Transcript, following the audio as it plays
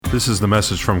This is the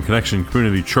message from Connection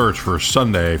Community Church for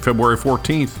Sunday, February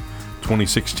 14th,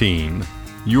 2016.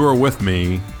 You are with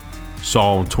me,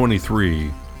 Psalm 23,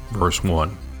 verse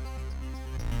 1.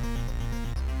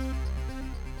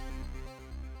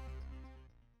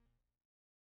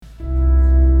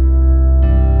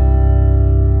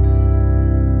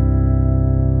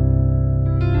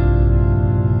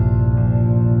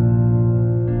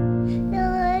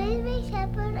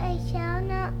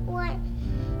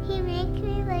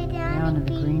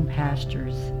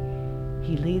 Pastures.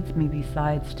 He leads me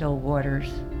beside still waters.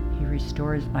 He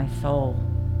restores my soul.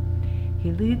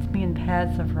 He leads me in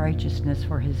paths of righteousness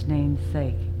for his name's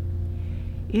sake.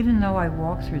 Even though I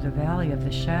walk through the valley of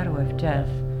the shadow of death,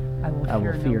 I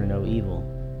will fear no evil.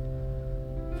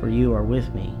 For you are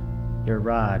with me. Your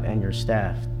rod and your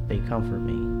staff, they comfort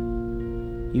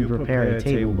me. You prepare a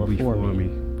table before me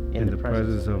in the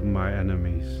presence of my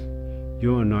enemies.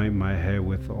 You anoint my head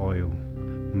with oil.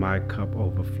 My cup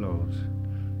overflows.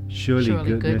 Surely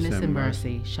goodness and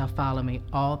mercy shall follow me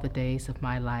all the days of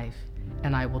my life,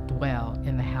 and I will dwell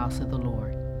in the house of the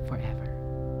Lord forever.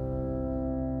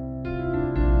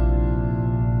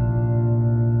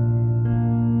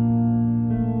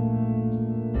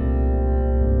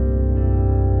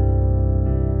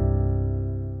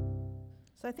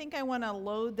 So I think I want to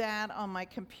load that on my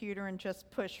computer and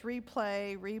just push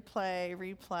replay, replay,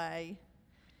 replay.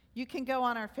 You can go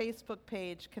on our Facebook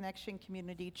page, Connection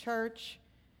Community Church.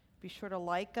 Be sure to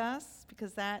like us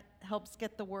because that helps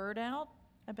get the word out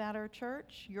about our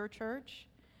church, your church,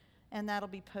 and that'll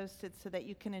be posted so that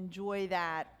you can enjoy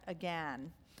that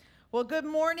again. Well, good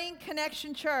morning,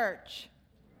 Connection Church.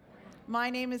 My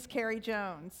name is Carrie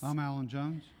Jones. I'm Alan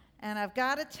Jones. And I've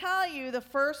got to tell you, the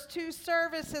first two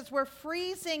services were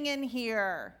freezing in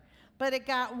here, but it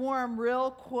got warm real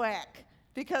quick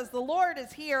because the Lord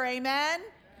is here, amen?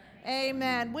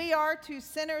 Amen. We are two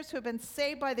sinners who have been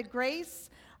saved by the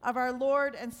grace of our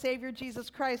Lord and Savior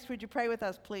Jesus Christ. Would you pray with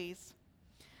us, please?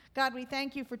 God, we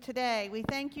thank you for today. We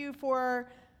thank you for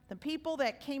the people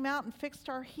that came out and fixed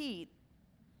our heat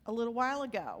a little while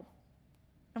ago,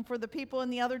 and for the people in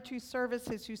the other two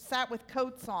services who sat with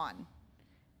coats on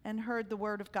and heard the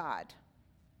word of God.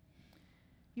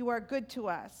 You are good to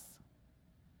us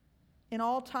in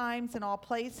all times, in all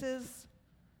places,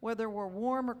 whether we're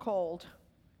warm or cold.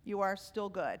 You are still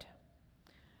good.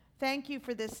 Thank you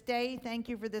for this day. Thank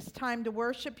you for this time to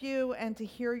worship you and to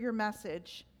hear your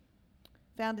message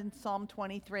found in Psalm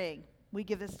 23. We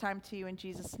give this time to you in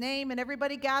Jesus' name. And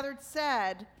everybody gathered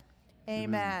said,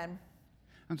 Amen.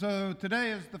 And so today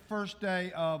is the first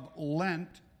day of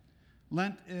Lent.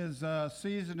 Lent is a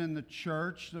season in the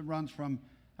church that runs from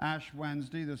Ash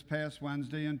Wednesday, this past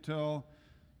Wednesday, until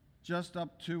just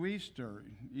up to Easter.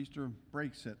 Easter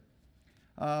breaks it.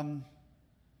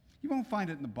 You won't find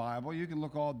it in the Bible. You can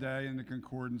look all day in the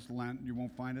Concordance Lent. You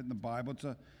won't find it in the Bible.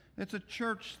 It's a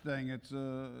church thing. It's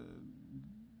a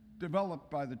developed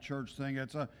by the church thing.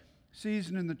 It's a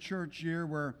season in the church year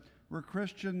where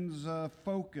Christians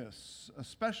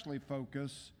especially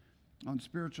focus on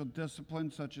spiritual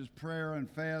disciplines such as prayer and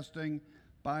fasting,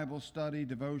 Bible study,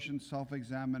 devotion,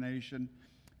 self-examination,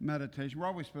 meditation. We're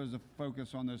always supposed to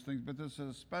focus on those things, but this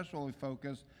is especially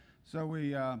focused. So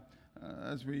we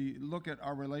as we look at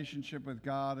our relationship with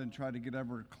God and try to get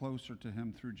ever closer to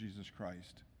Him through Jesus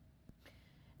Christ.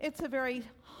 It's a very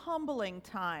humbling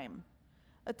time,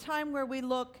 a time where we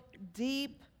look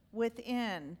deep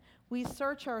within. We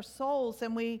search our souls,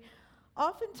 and we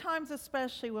oftentimes,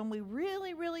 especially when we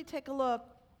really, really take a look,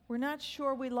 we're not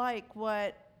sure we like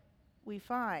what we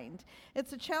find.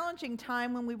 It's a challenging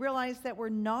time when we realize that we're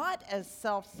not as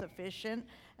self-sufficient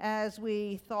as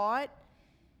we thought,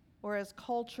 or as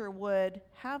culture would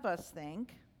have us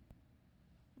think.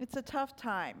 It's a tough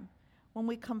time when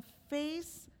we come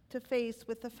face to face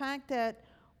with the fact that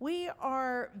we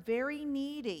are very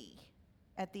needy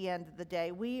at the end of the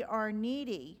day. We are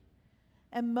needy.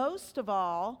 And most of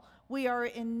all, we are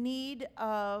in need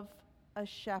of a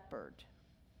shepherd.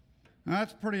 Now,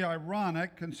 that's pretty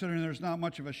ironic, considering there's not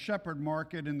much of a shepherd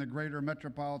market in the greater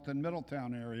metropolitan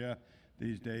Middletown area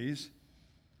these days.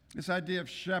 This idea of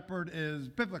shepherd is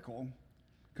biblical,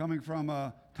 coming from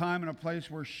a time and a place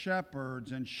where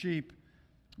shepherds and sheep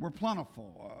were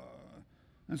plentiful.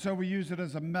 And so we use it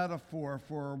as a metaphor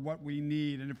for what we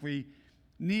need. And if we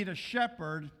need a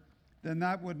shepherd, then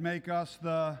that would make us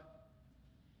the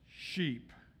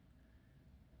sheep.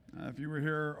 If you were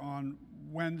here on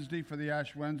Wednesday for the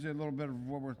Ash Wednesday, a little bit of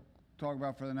what we're talking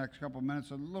about for the next couple of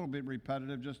minutes, a little bit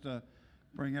repetitive just to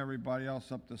bring everybody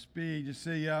else up to speed. You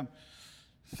see,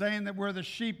 saying that we're the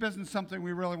sheep isn't something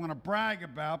we really want to brag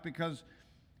about, because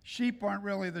sheep aren't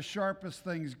really the sharpest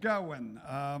things going.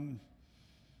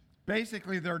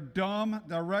 Basically, they're dumb,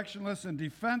 directionless, and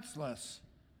defenseless.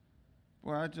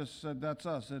 Boy, I just said that's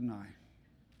us, didn't I?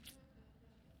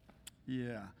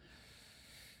 Yeah.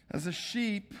 As a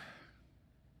sheep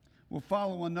will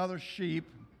follow another sheep,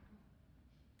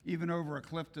 even over a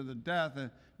cliff to the death.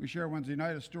 We share Wednesday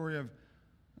night a story of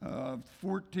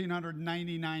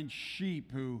 1,499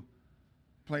 sheep who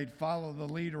played follow the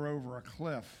leader over a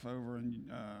cliff over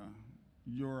in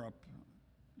Europe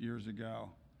years ago.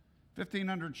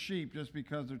 1,500 sheep just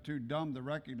because they're too dumb to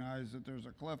recognize that there's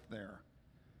a cliff there.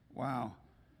 Wow.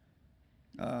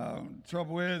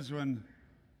 Trouble is, when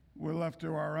we're left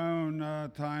to our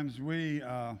own, times we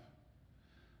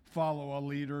follow a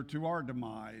leader to our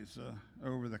demise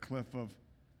over the cliff of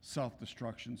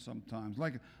self-destruction sometimes.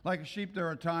 Like a sheep, there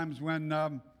are times when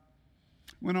on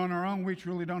our own we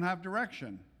truly don't have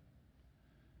direction.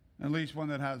 At least one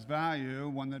that has value,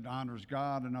 one that honors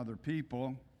God and other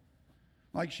people.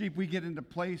 Like sheep, we get into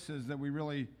places that we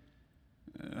really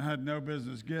had no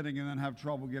business getting and then have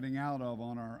trouble getting out of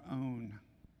on our own.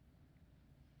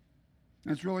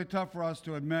 It's really tough for us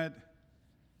to admit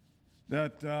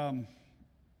that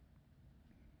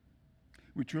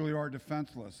we truly are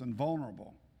defenseless and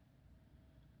vulnerable,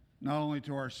 not only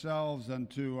to ourselves and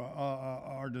to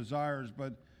our desires,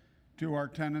 but to our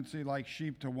tendency, like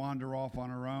sheep, to wander off on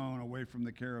our own, away from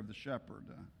the care of the shepherd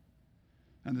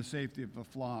and the safety of the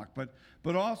flock.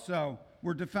 But also,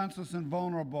 we're defenseless and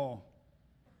vulnerable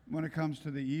when it comes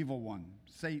to the evil one,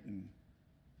 Satan,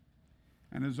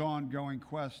 and his ongoing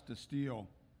quest to steal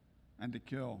and to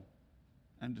kill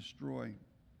and destroy.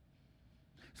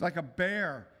 It's like a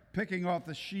bear picking off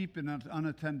the sheep in an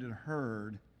unattended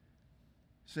herd.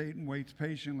 Satan waits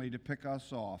patiently to pick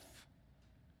us off,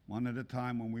 one at a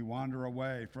time, when we wander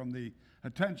away from the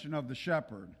attention of the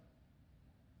shepherd.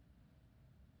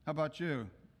 How about you?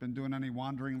 Been doing any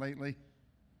wandering lately?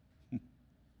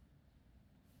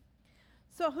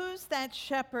 So who's that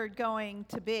shepherd going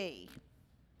to be?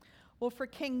 Well, for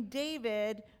King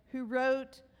David, who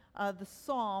wrote the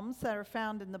Psalms that are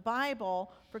found in the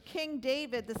Bible, for King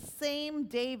David, the same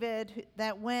David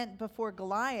that went before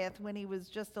Goliath when he was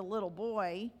just a little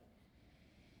boy,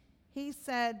 he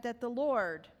said that the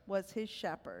Lord was his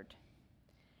shepherd.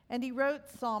 And he wrote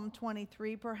Psalm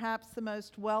 23, perhaps the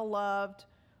most well-loved,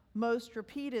 most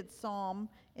repeated psalm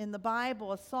in the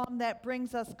Bible, a psalm that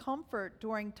brings us comfort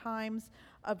during times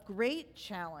of great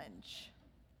challenge.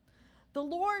 The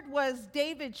Lord was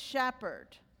David's shepherd.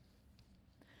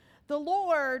 The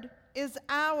Lord is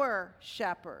our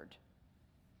shepherd.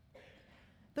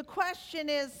 The question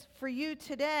is for you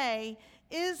today,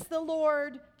 is the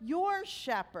Lord your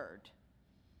shepherd?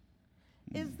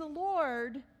 Is the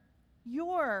Lord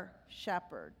your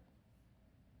shepherd?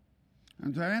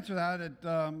 And to answer that, it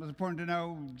is important to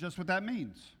know just what that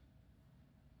means.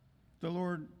 The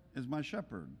Lord is my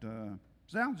shepherd.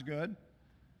 Sounds good.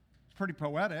 It's pretty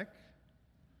poetic,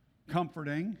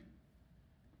 comforting.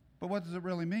 But what does it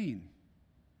really mean?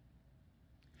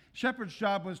 Shepherd's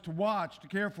job was to watch, to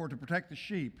care for, to protect the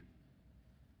sheep.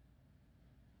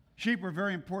 Sheep were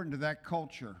very important to that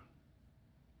culture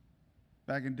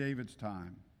back in David's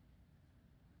time.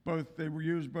 They were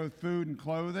used both food and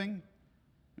clothing.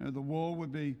 You know, the wool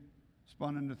would be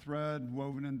spun into thread,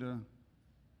 woven into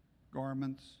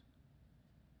garments.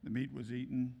 The meat was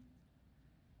eaten.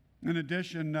 In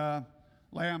addition,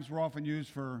 lambs were often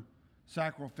used for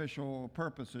sacrificial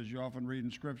purposes. You often read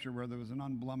in Scripture where there was an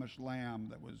unblemished lamb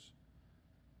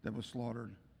that was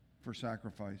slaughtered for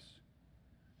sacrifice.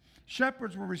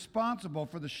 Shepherds were responsible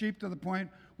for the sheep to the point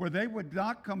where they would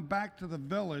not come back to the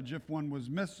village if one was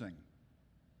missing.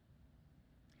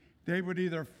 They would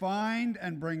either find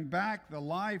and bring back the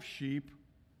live sheep,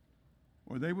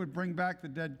 or they would bring back the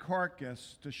dead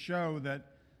carcass to show that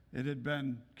it had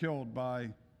been killed by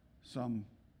some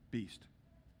beast.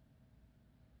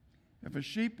 If a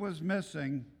sheep was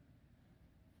missing,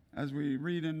 as we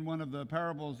read in one of the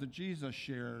parables that Jesus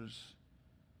shares,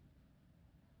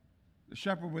 the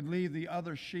shepherd would leave the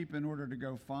other sheep in order to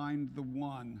go find the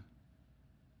one.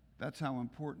 That's how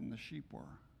important the sheep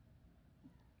were.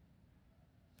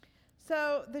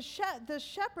 So the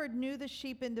shepherd knew the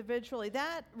sheep individually.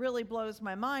 That really blows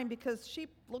my mind because sheep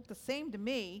look the same to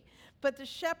me, but the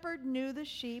shepherd knew the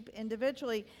sheep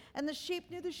individually, and the sheep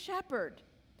knew the shepherd.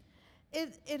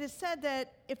 It is said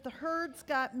that if the herds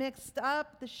got mixed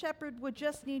up, the shepherd would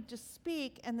just need to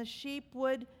speak, and the sheep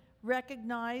would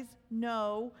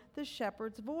know the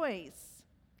shepherd's voice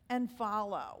and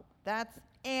follow. That's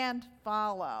and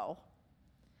follow.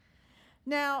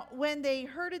 Now, when they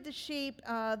herded the sheep,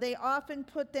 they often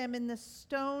put them in the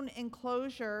stone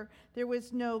enclosure. There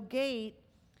was no gate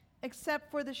except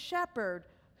for the shepherd,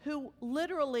 who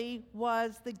literally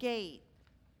was the gate.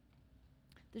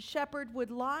 The shepherd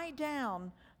would lie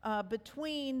down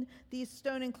between these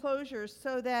stone enclosures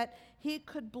so that he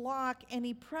could block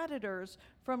any predators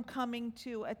from coming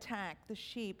to attack the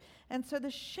sheep. And so the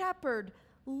shepherd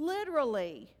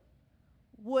literally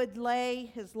would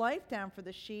lay his life down for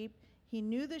the sheep. He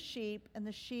knew the sheep, and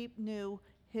the sheep knew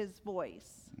his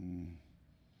voice. In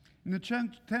the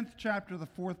 10th chapter of the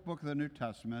 4th book of the New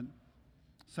Testament,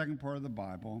 second part of the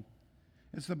Bible,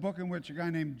 it's the book in which a guy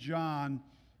named John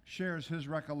shares his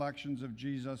recollections of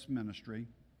Jesus' ministry.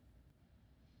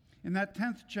 In that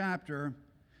 10th chapter,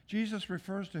 Jesus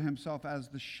refers to himself as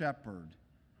the shepherd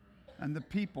and the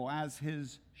people as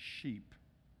his sheep.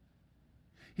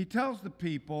 He tells the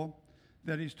people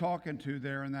that he's talking to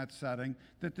there in that setting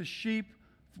that the sheep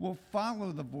will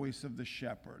follow the voice of the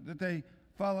shepherd, that they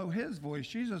follow his voice,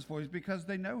 Jesus' voice, because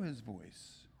they know his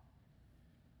voice.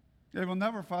 They will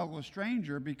never follow a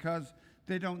stranger because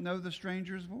they don't know the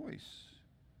stranger's voice.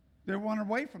 They run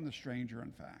away from the stranger,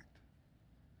 in fact.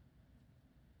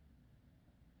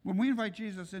 When we invite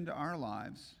Jesus into our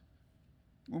lives,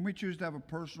 when we choose to have a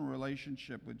personal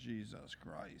relationship with Jesus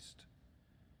Christ,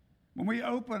 when we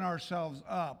open ourselves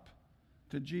up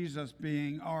to Jesus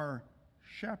being our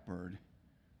shepherd,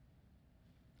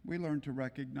 we learn to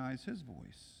recognize his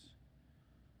voice,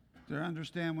 to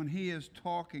understand when he is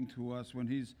talking to us, when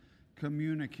he's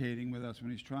communicating with us, when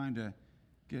he's trying to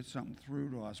get something through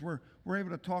to us. We're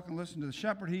able to talk and listen to the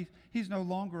shepherd. He's no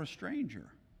longer a stranger.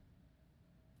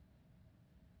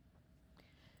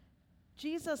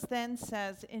 Jesus then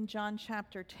says in John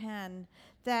chapter 10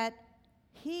 that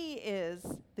he is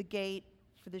the gate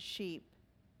for the sheep,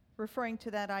 referring to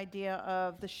that idea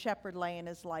of the shepherd laying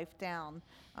his life down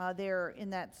there in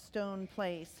that stone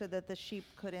place so that the sheep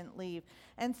couldn't leave.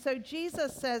 And so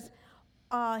Jesus says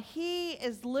he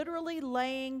is literally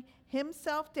laying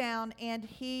himself down, and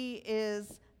he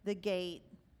is the gate.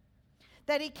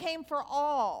 That he came for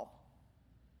all.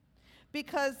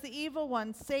 Because the evil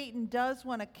one, Satan, does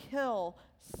want to kill,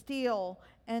 steal,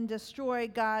 and destroy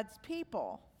God's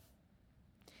people.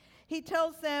 He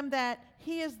tells them that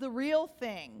he is the real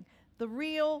thing, the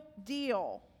real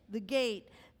deal, the gate,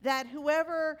 that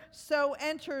whoever so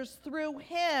enters through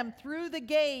him, through the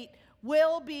gate,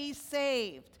 will be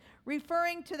saved.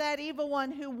 Referring to that evil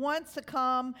one who wants to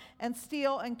come and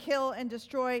steal and kill and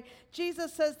destroy.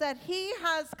 Jesus says that he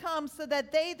has come so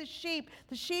that they, the sheep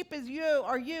is you,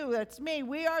 are you, that's me,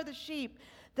 we are the sheep,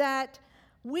 that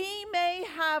we may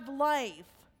have life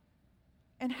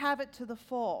and have it to the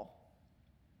full.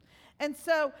 And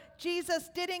so Jesus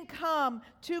didn't come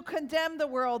to condemn the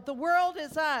world. The world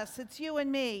is us, it's you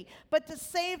and me. But to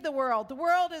save the world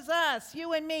is us,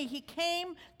 you and me. He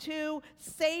came to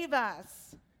save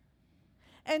us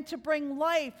and to bring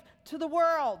life to the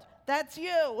world. That's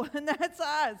you and that's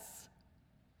us.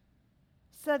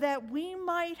 So that we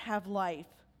might have life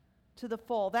to the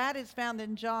full. That is found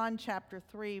in John chapter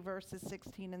 3, verses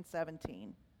 16 and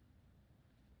 17.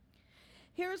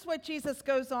 Here's what Jesus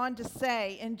goes on to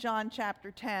say in John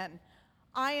chapter 10.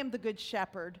 I am the good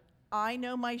shepherd. I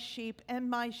know my sheep, and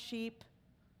my sheep.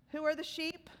 Who are the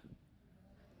sheep?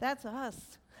 That's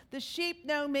us. The sheep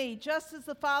know me, just as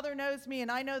the Father knows me,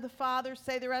 and I know the Father.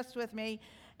 Say the rest with me.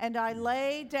 And I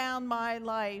lay down my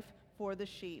life for the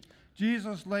sheep.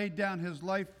 Jesus laid down his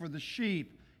life for the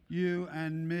sheep, you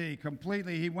and me,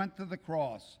 completely. He went to the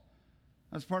cross.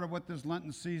 That's part of what this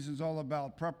Lenten season is all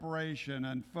about, preparation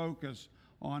and focus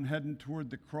on heading toward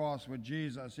the cross with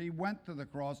Jesus. He went to the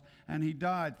cross and he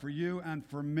died for you and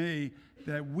for me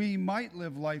that we might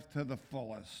live life to the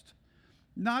fullest.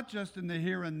 Not just in the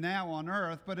here and now on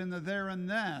earth, but in the there and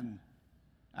then.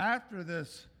 After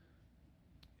this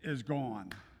is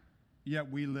gone, yet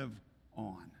we live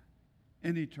on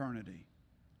in eternity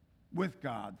with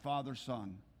God, Father,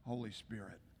 Son, Holy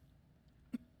Spirit.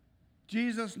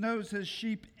 Jesus knows his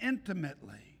sheep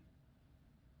intimately.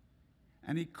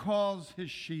 And he calls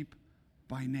his sheep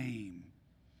by name.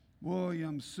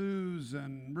 William,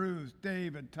 Susan, Ruth,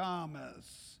 David,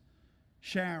 Thomas,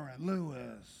 Sharon,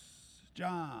 Lewis,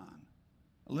 John,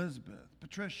 Elizabeth,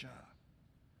 Patricia.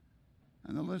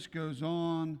 And the list goes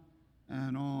on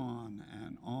and on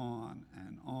and on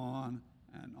and on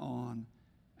and on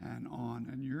and on.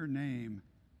 And your name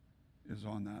is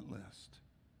on that list.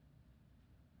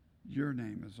 Your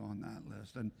name is on that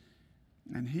list.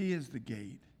 And he is the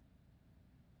gate.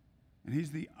 And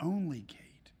he's the only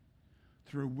gate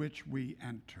through which we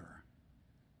enter.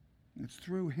 It's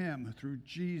through him, through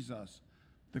Jesus,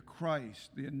 the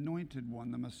Christ, the anointed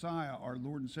one, the Messiah, our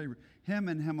Lord and Savior, him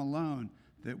and him alone,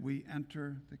 that we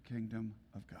enter the kingdom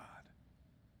of God.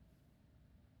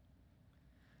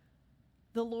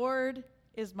 The Lord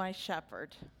is my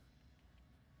shepherd.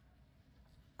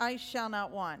 I shall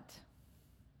not want.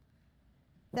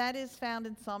 That is found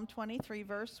in Psalm 23,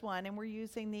 verse 1, and we're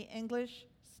using the English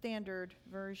Standard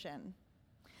Version.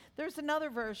 There's another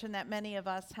version that many of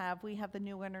us have. We have the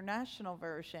New International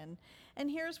Version.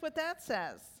 And here's what that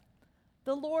says.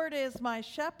 The Lord is my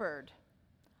shepherd.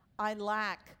 I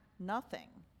lack nothing.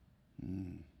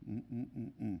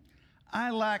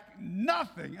 I lack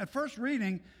nothing. At first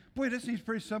reading, boy, this seems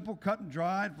pretty simple, cut and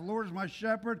dried. The Lord is my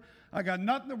shepherd. I got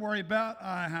nothing to worry about.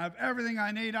 I have everything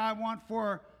I need. I want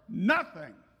for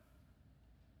nothing.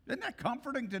 Isn't that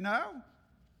comforting to know?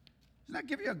 Doesn't that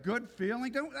give you a good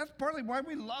feeling? That's partly why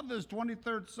we love this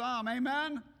 23rd Psalm.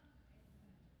 Amen?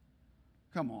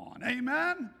 Come on.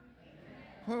 Amen?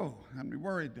 Oh, had me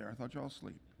worried there. I thought you all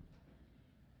asleep.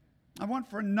 I want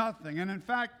for nothing. And in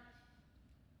fact,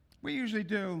 we usually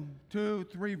do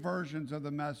 2-3 versions of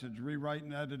the message,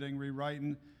 rewriting, editing,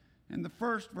 rewriting. In the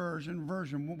first version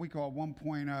what we call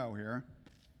 1.0 here,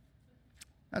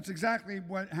 that's exactly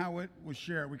how it was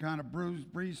shared. We kind of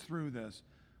breezed through this.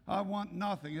 I want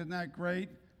nothing. Isn't that great?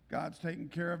 God's taking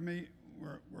care of me.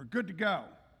 We're good to go.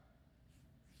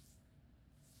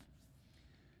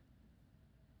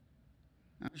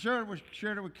 I shared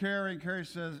it with Carrie, and Carrie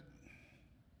says,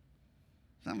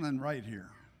 something right here.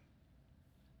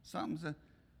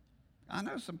 I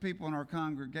know some people in our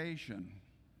congregation,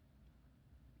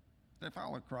 they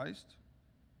follow Christ.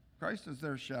 Christ is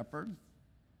their shepherd.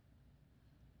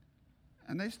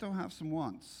 And they still have some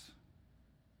wants,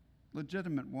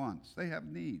 legitimate wants. They have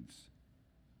needs.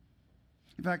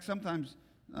 In fact, sometimes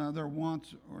their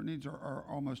wants or needs are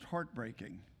almost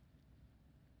heartbreaking.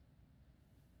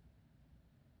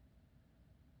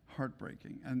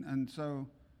 And so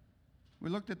we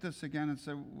looked at this again and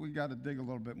said, we got to dig a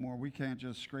little bit more. We can't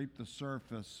just scrape the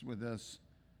surface with this.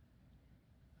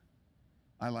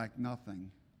 I lack nothing.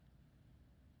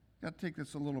 Got to take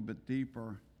this a little bit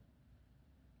deeper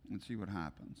and see what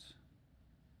happens.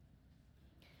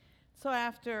 So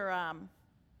after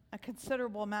a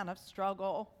considerable amount of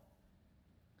struggle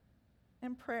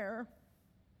and prayer,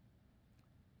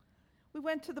 we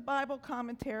went to the Bible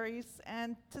commentaries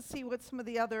and to see what some of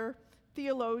the other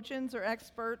theologians or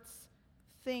experts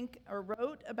think or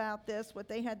wrote about this, what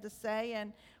they had to say,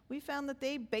 and we found that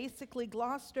they basically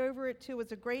glossed over it too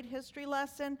as a great history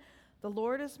lesson. The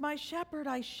Lord is my shepherd,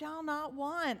 I shall not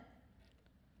want.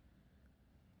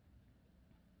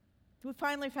 We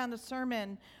finally found a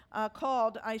sermon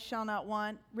called I Shall Not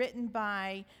Want, written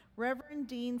by Reverend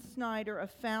Dean Snyder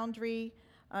of Foundry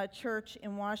Church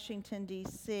in Washington,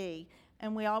 D.C.,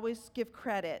 and we always give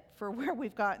credit for where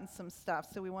we've gotten some stuff,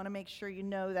 so we want to make sure you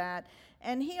know that.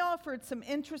 And he offered some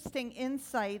interesting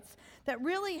insights that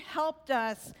really helped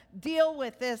us deal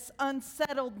with this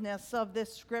unsettledness of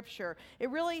this scripture.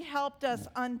 It really helped us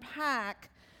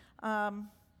unpack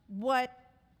what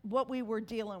we were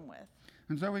dealing with.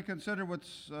 And so we considered what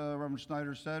Reverend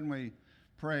Snyder said, and we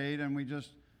prayed, and we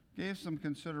just gave some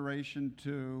consideration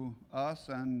to us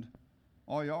and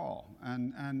all y'all.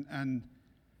 And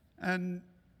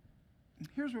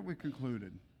here's what we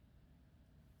concluded.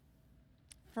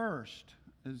 First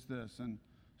is this, and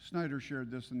Snyder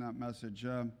shared this in that message.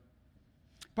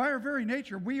 By our very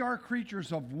nature, we are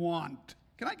creatures of want.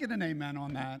 Can I get an amen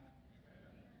on that?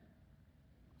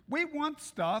 We want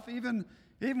stuff even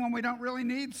when we don't really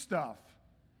need stuff.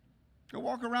 Go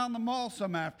walk around the mall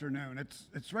some afternoon.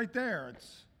 It's right there.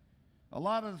 It's a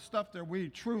lot of the stuff that we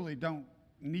truly don't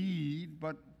need,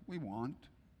 but we want.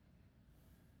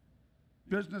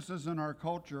 Businesses in our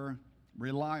culture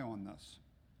rely on this.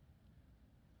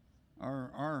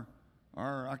 Our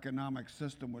economic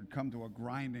system would come to a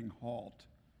grinding halt,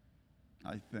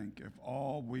 I think, if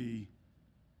all we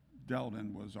dealt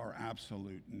in was our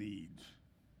absolute needs.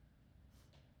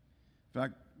 In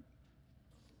fact,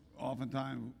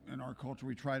 oftentimes in our culture,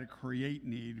 we try to create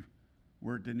need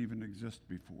where it didn't even exist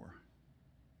before.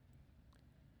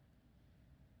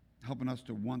 Helping us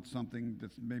to want something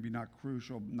that's maybe not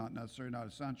crucial, not necessarily not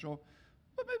essential,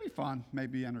 but maybe fun,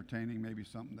 maybe entertaining, maybe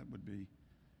something that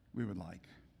we would like.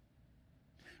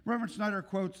 Reverend Snyder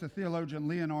quotes the theologian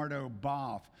Leonardo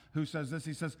Boff, who says this.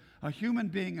 He says, a human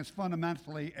being is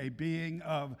fundamentally a being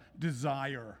of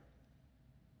desire.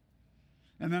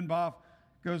 And then Boff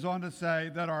goes on to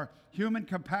say that our human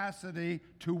capacity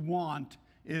to want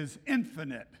is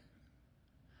infinite.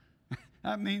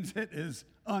 That means it is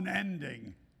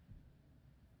unending.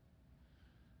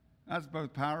 That's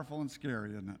both powerful and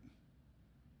scary, isn't it?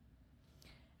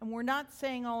 And we're not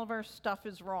saying all of our stuff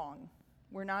is wrong.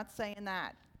 We're not saying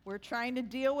that. We're trying to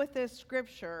deal with this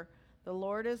scripture. The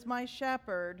Lord is my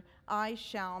shepherd, I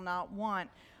shall not want.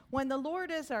 When the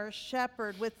Lord is our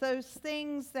shepherd, with those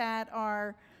things that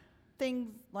are things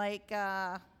like,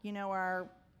 our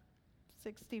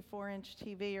 64-inch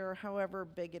TV or however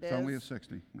big it is. It's only a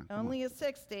 60. No, only a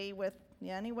 60 with,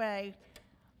 anyway.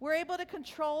 We're able to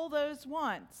control those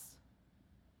wants.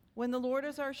 When the Lord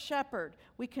is our shepherd,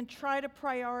 we can try to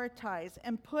prioritize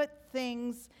and put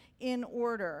things in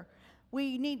order.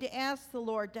 We need to ask the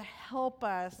Lord to help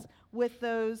us with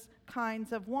those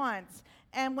kinds of wants.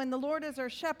 And when the Lord is our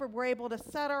shepherd, we're able to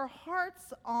set our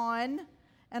hearts on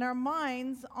and our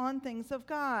minds on things of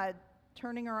God,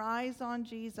 turning our eyes on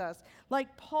Jesus.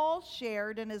 Like Paul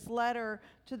shared in his letter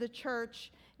to the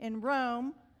church in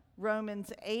Rome,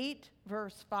 Romans 8,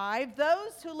 verse 5,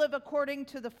 those who live according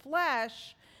to the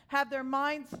flesh have their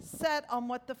minds set on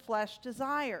what the flesh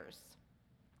desires.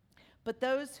 But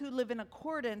those who live in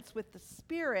accordance with the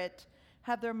Spirit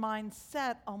have their minds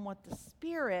set on what the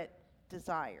Spirit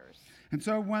desires. And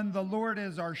so when the Lord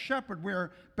is our shepherd,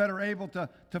 we're better able to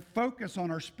focus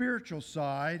on our spiritual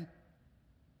side,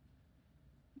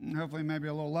 and hopefully maybe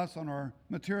a little less on our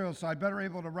material side, better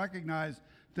able to recognize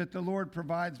that the Lord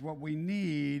provides what we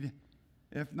need,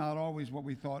 if not always what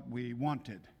we thought we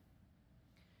wanted.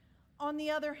 On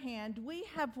the other hand, we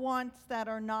have wants that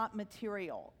are not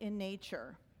material in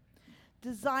nature.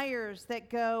 Desires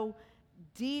that go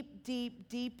deep, deep,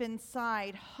 deep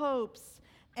inside, hopes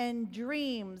and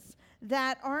dreams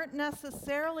that aren't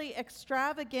necessarily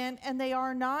extravagant, and they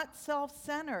are not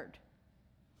self-centered.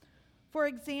 For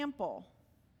example,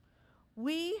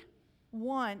 we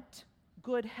want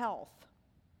good health.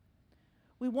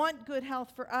 We want good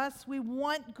health for us. We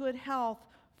want good health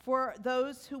for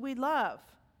those who we love.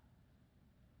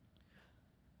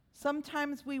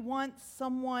 Sometimes we want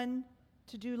someone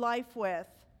to do life with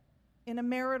in a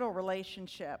marital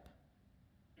relationship.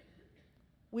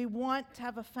 We want to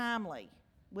have a family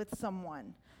with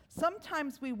someone.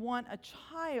 Sometimes we want a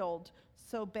child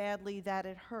so badly that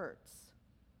it hurts.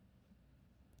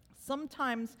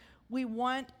 Sometimes we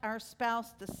want our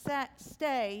spouse to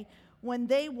stay when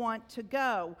they want to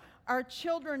go. Our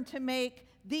children to make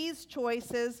these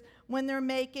choices when they're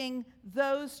making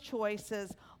those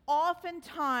choices.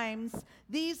 Oftentimes,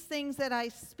 these things that I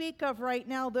speak of right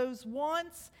now, those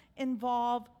wants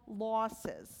involve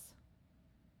losses.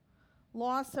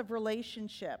 Loss of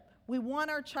relationship. We want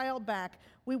our child back.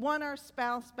 We want our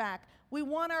spouse back. We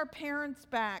want our parents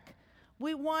back.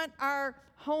 We want our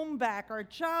home back, our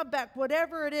job back,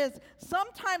 whatever it is.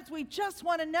 Sometimes we just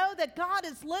want to know that God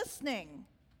is listening,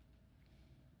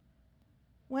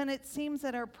 when it seems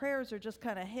that our prayers are just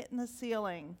kind of hitting the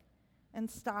ceiling and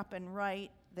stopping right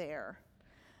there.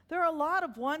 There are a lot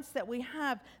of wants that we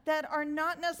have that are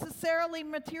not necessarily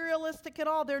materialistic at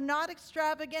all. They're not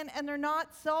extravagant and they're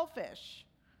not selfish.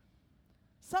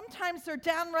 Sometimes they're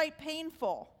downright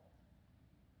painful.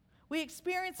 We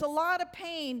experience a lot of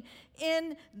pain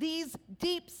in these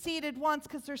deep-seated wants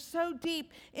because they're so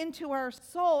deep into our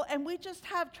soul, and we just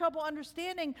have trouble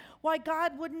understanding why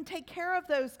God wouldn't take care of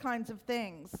those kinds of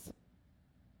things.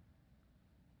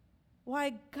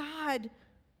 Why God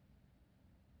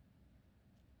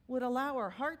would allow our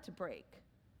heart to break.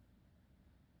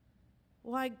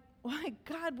 Why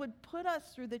God would put us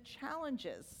through the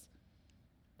challenges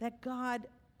that God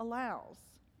allows.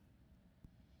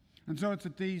 And so it's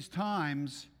at these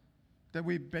times that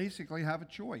we basically have a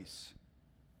choice.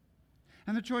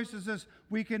 And the choice is this: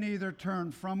 we can either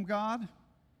turn from God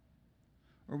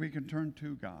or we can turn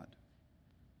to God.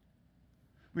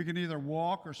 We can either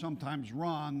walk or sometimes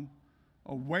run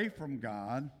away from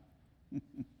God,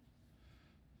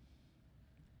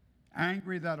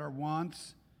 angry that our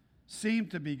wants seem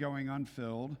to be going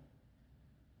unfilled,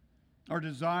 our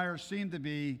desires seem to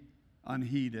be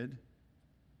unheeded,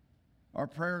 our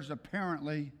prayers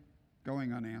apparently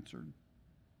going unanswered.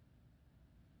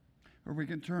 Or we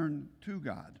can turn to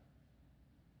God,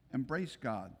 embrace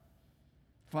God,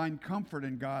 find comfort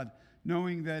in God,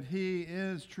 knowing that He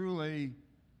is truly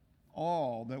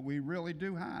all that we really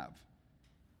do have.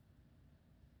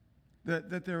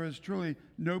 That there is truly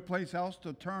no place else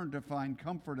to turn to find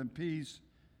comfort and peace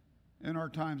in our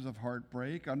times of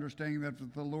heartbreak, understanding that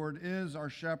if the Lord is our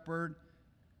shepherd,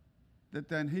 that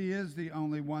then He is the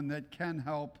only one that can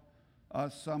help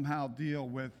us somehow deal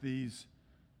with these,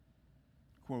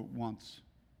 quote, wants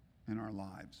in our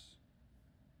lives.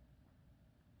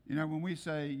 You know, when we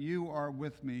say, "You are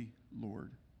with me,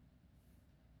 Lord,"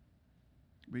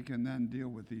 we can then deal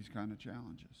with these kind of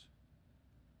challenges.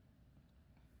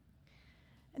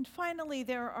 And finally,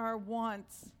 there are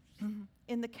wants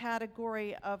in the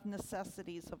category of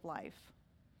necessities of life.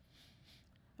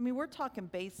 I mean, we're talking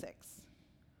basics.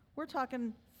 We're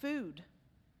talking food.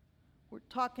 We're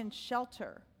talking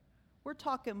shelter. We're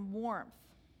talking warmth.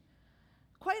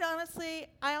 Quite honestly,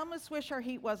 I almost wish our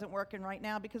heat wasn't working right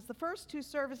now, because the first 2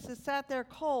 services sat there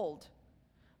cold,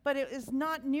 but it is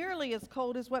not nearly as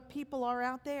cold as what people are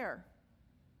out there.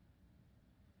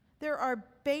 There are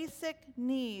basic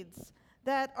needs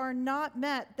that are not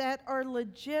met, that are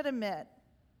legitimate.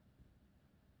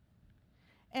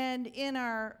 And in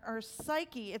our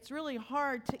psyche, it's really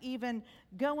hard to even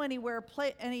go anywhere,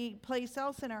 any place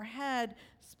else in our head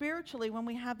spiritually when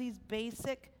we have these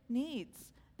basic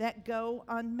needs that go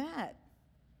unmet.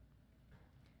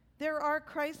 There are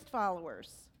Christ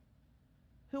followers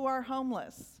who are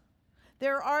homeless.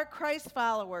 There are Christ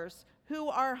followers who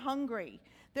are hungry.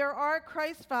 There are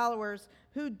Christ followers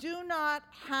who do not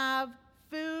have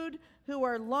food, who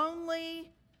are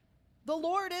lonely. The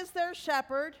Lord is their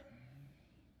shepherd,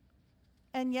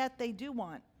 and yet they do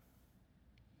want.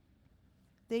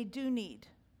 They do need.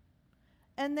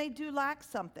 And they do lack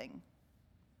something.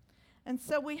 And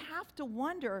so we have to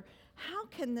wonder, how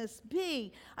can this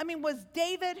be? I mean, was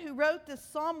David, who wrote this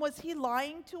psalm, was he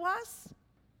lying to us?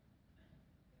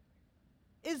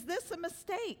 Is this a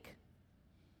mistake?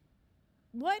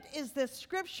 What is this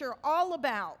scripture all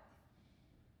about?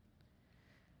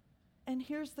 And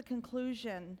here's the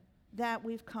conclusion that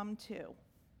we've come to.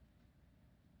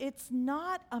 It's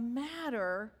not a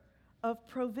matter of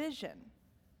provision.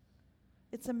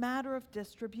 It's a matter of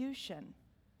distribution.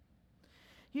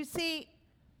 You see,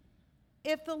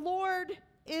 if the Lord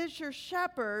is your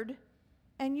shepherd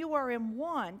and you are in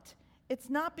want, it's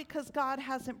not because God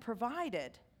hasn't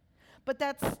provided, but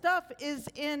that stuff is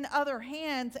in other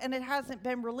hands and it hasn't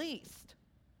been released.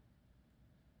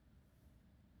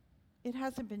 It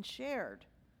hasn't been shared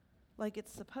like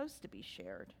it's supposed to be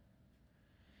shared.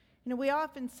 You know, we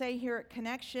often say here at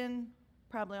Connection,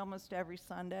 probably almost every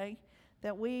Sunday,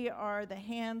 that we are the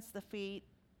hands, the feet,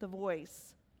 the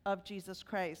voice of Jesus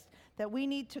Christ. That we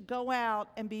need to go out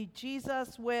and be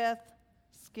Jesus with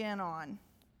skin on.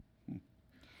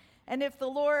 And if the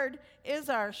Lord is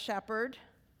our shepherd,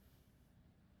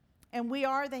 and we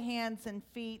are the hands and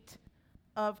feet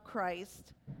of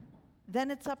Christ,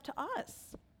 then it's up to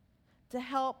us to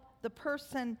help the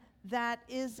person that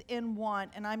is in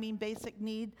want, and I mean basic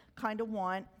need kind of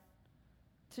want,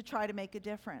 to try to make a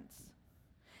difference.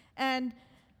 And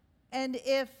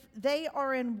if they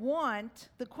are in want,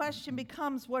 the question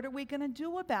becomes, what are we going to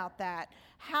do about that?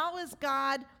 How is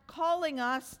God calling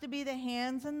us to be the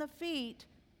hands and the feet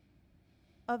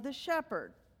of the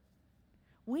shepherd?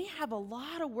 We have a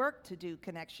lot of work to do,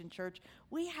 Connection Church.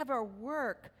 We have our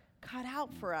work cut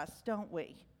out for us, don't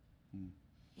we?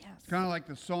 Yes. It's kind of like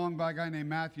the song by a guy named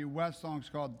Matthew West. Song's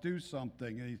called "Do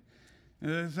Something."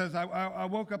 It says, I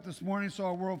woke up this morning, saw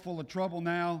a world full of trouble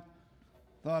now.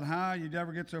 Thought, how you'd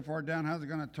ever get so far down? How's it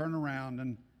going to turn around?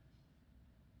 And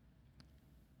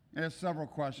asked several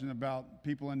questions about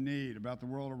people in need, about the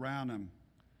world around them,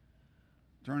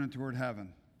 turning toward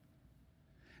heaven.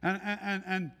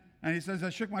 And he says,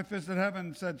 I shook my fist at heaven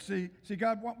and said, see,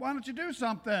 God, why don't you do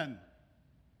something?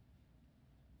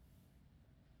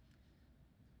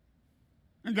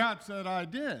 And God said, I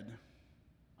did.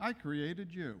 I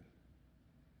created you.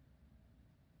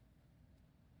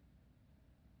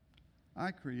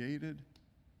 I created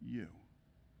you.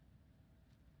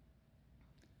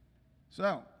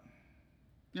 So,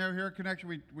 here at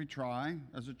Connection, we try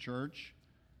as a church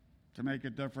to make a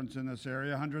difference in this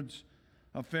area. Hundreds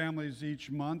of families each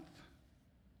month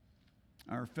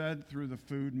are fed through the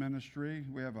food ministry.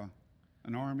 We have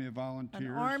an army of volunteers.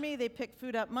 An army. They pick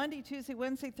food up Monday, Tuesday,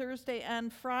 Wednesday, Thursday,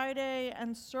 and Friday,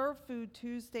 and serve food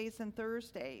Tuesdays and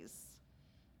Thursdays.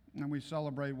 And we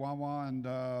celebrate Wawa and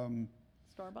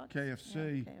Starbucks?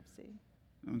 KFC. Yeah, KFC.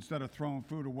 Instead of throwing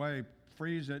food away,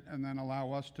 freeze it and then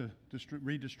allow us to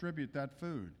redistribute that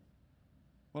food.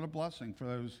 What a blessing for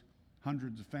those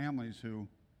hundreds of families who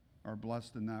are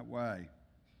blessed in that way.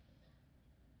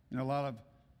 You know, a lot of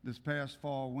this past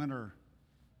fall, winter,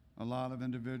 a lot of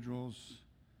individuals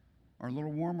are a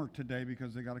little warmer today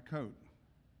because they got a coat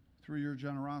through your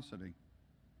generosity.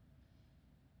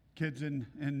 Kids in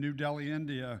New Delhi,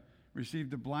 India,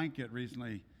 received a blanket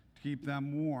recently to keep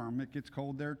them warm. It gets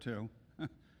cold there too.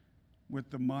 With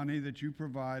the money that you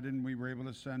provided, and we were able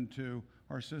to send to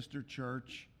our sister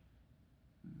church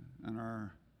and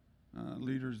our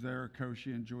leaders there,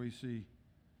 Koshi and Joycey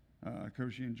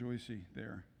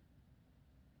there.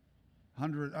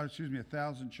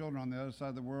 1,000 children on the other side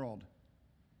of the world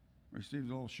received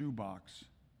a little shoebox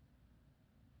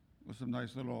with some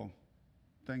nice little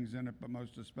things in it, but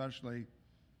most especially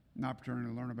an opportunity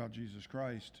to learn about Jesus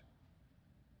Christ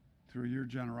through your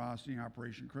generosity in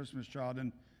Operation Christmas Child.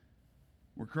 And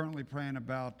we're currently praying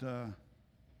about a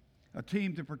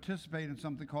team to participate in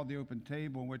something called the Open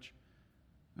Table, in which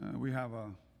we have a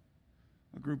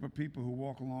group of people who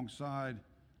walk alongside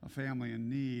a family in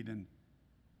need and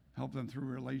help them through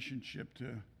a relationship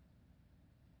to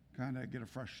kind of get a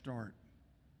fresh start.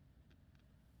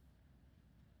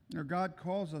 You know, God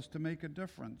calls us to make a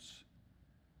difference,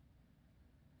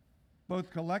 both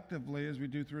collectively as we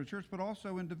do through the church, but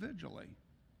also individually.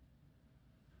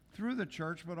 Through the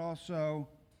church, but also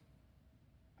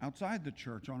outside the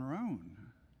church on our own.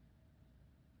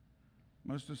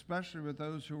 Most especially with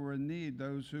those who are in need,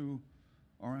 those who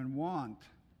are in want.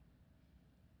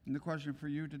 And the question for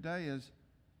you today is,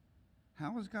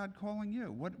 how is God calling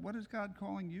you? What is God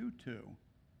calling you to?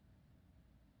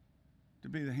 To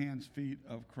be the hands, feet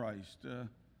of Christ.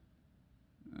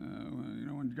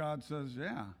 When God says,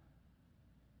 yeah,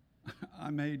 I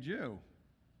made you.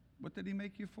 What did he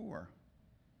make you for?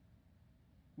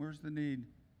 Where's the need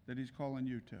that he's calling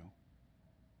you to?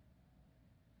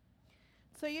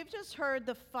 So you've just heard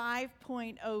the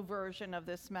 5.0 version of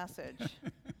this message.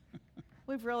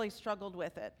 We've really struggled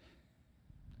with it.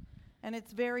 And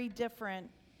it's very different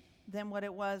than what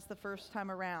it was the first time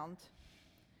around.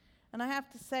 And I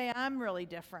have to say, I'm really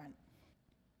different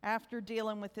after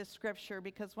dealing with this scripture,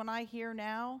 because when I hear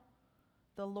now,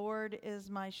 the Lord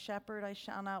is my shepherd, I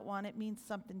shall not want, it means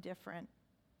something different.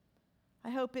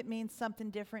 I hope it means something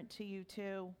different to you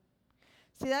too.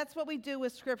 See, that's what we do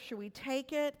with scripture. We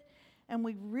take it and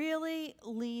we really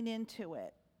lean into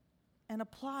it and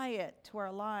apply it to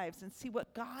our lives and see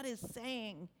what God is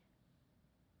saying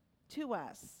to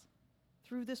us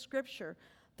through the scripture.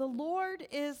 The Lord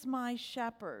is my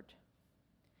shepherd.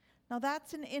 Now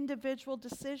that's an individual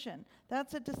decision.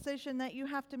 That's a decision that you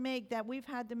have to make, that we've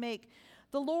had to make.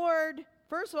 The Lord,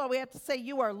 first of all, we have to say,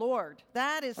 you are Lord.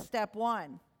 That is step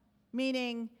one,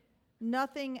 meaning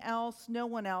nothing else, no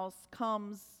one else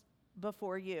comes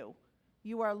before you.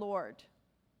 You are Lord.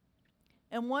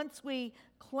 And once we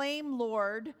claim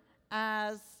Lord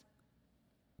as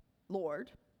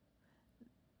Lord,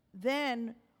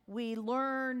 then we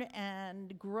learn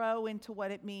and grow into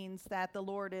what it means that the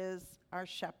Lord is our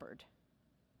shepherd.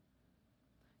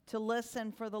 To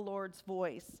listen for the Lord's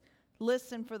voice,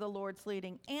 listen for the Lord's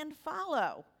leading, and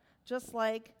follow, just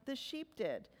like the sheep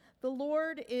did. The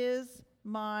Lord is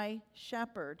my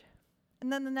shepherd.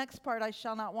 And then the next part, I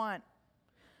shall not want.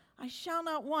 I shall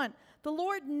not want. The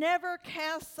Lord never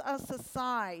casts us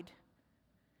aside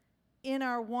in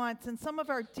our wants and some of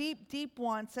our deep, deep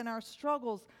wants and our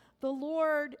struggles. The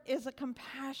Lord is a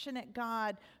compassionate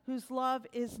God whose love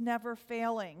is never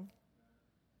failing.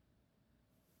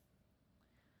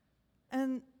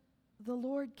 And the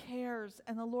Lord cares,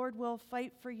 and the Lord will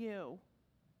fight for you.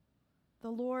 The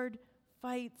Lord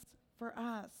fights for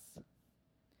us.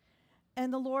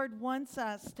 And the Lord wants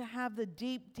us to have the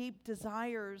deep, deep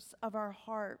desires of our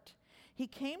heart. He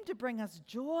came to bring us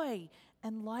joy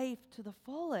and life to the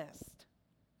fullest.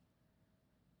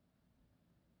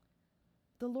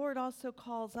 The Lord also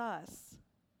calls us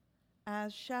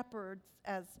as shepherds,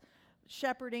 as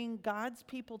shepherding God's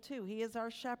people too. He is our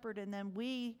shepherd, and then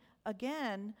we,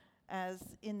 again, as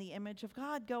in the image of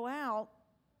God, go out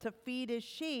to feed his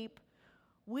sheep.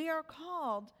 We are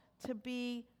called to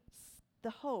be the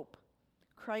hope.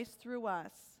 Christ through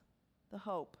us, the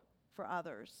hope for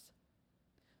others.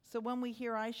 So when we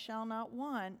hear I shall not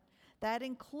want, that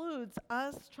includes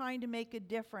us trying to make a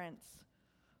difference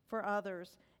for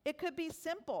others. It could be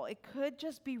simple. It could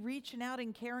just be reaching out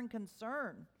in care and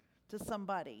concern to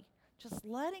somebody. Just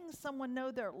letting someone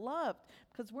know they're loved,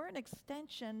 because we're an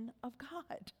extension of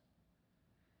God.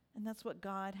 And that's what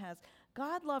God has.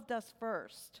 God loved us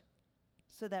first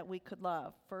so that we could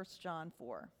love. 1 John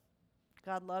 4.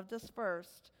 God loved us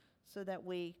first so that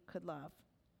we could love.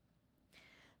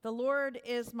 The Lord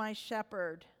is my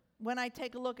shepherd. When we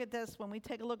take a look at this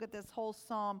whole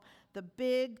psalm, the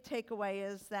big takeaway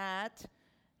is that,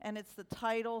 and it's the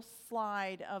title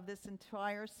slide of this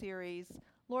entire series,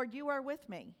 Lord, you are with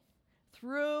me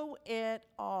through it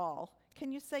all.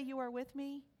 Can you say you are with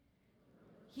me?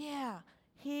 Yeah,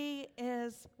 he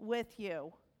is with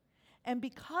you. And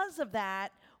because of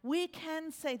that, we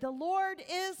can say, the Lord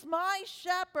is my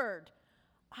shepherd.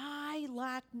 I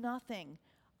lack nothing.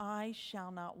 I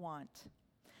shall not want.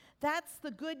 That's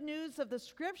the good news of the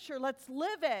scripture. Let's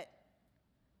live it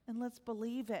and let's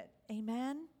believe it.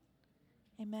 Amen?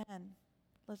 Amen.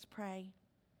 Let's pray.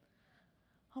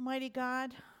 Almighty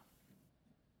God,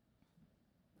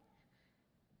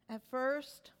 at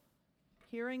first,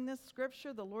 hearing this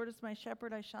scripture, the Lord is my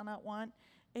shepherd, I shall not want,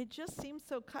 it just seems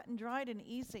so cut and dried and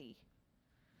easy.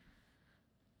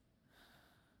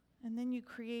 And then you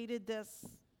created this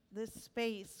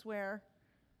space where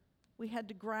we had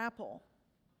to grapple.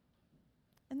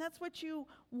 And that's what you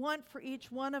want for each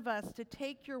one of us, to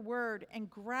take your word and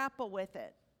grapple with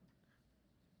it.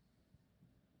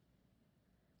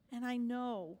 And I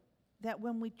know that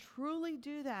when we truly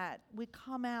do that, we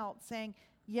come out saying,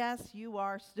 yes, you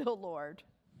are still Lord,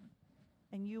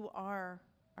 and you are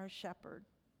our shepherd.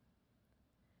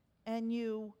 And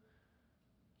you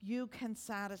can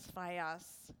satisfy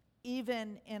us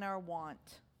even in our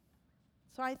want.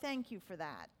 So I thank you for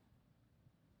that.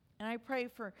 And I pray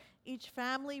for each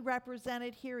family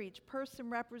represented here, each person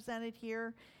represented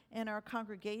here in our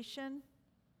congregation,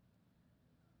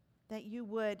 that you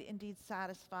would indeed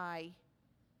satisfy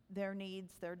their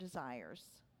needs, their desires.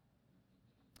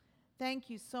 Thank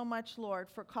you so much, Lord,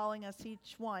 for calling us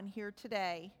each one here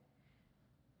today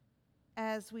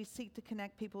as we seek to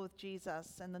connect people with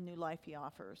Jesus and the new life he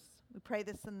offers. We pray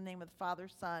this in the name of the Father,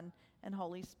 Son, and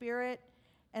Holy Spirit.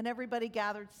 And everybody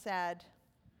gathered said,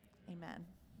 amen.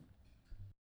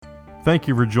 Thank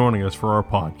you for joining us for our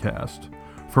podcast.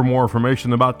 For more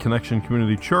information about Connection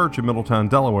Community Church in Middletown,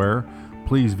 Delaware,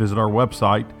 please visit our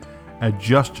website at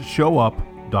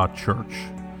justshowup.church.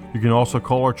 You can also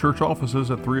call our church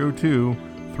offices at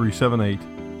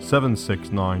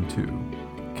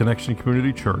 302-378-7692. Connection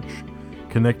Community Church,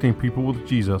 connecting people with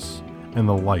Jesus and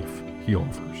the life he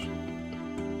offers.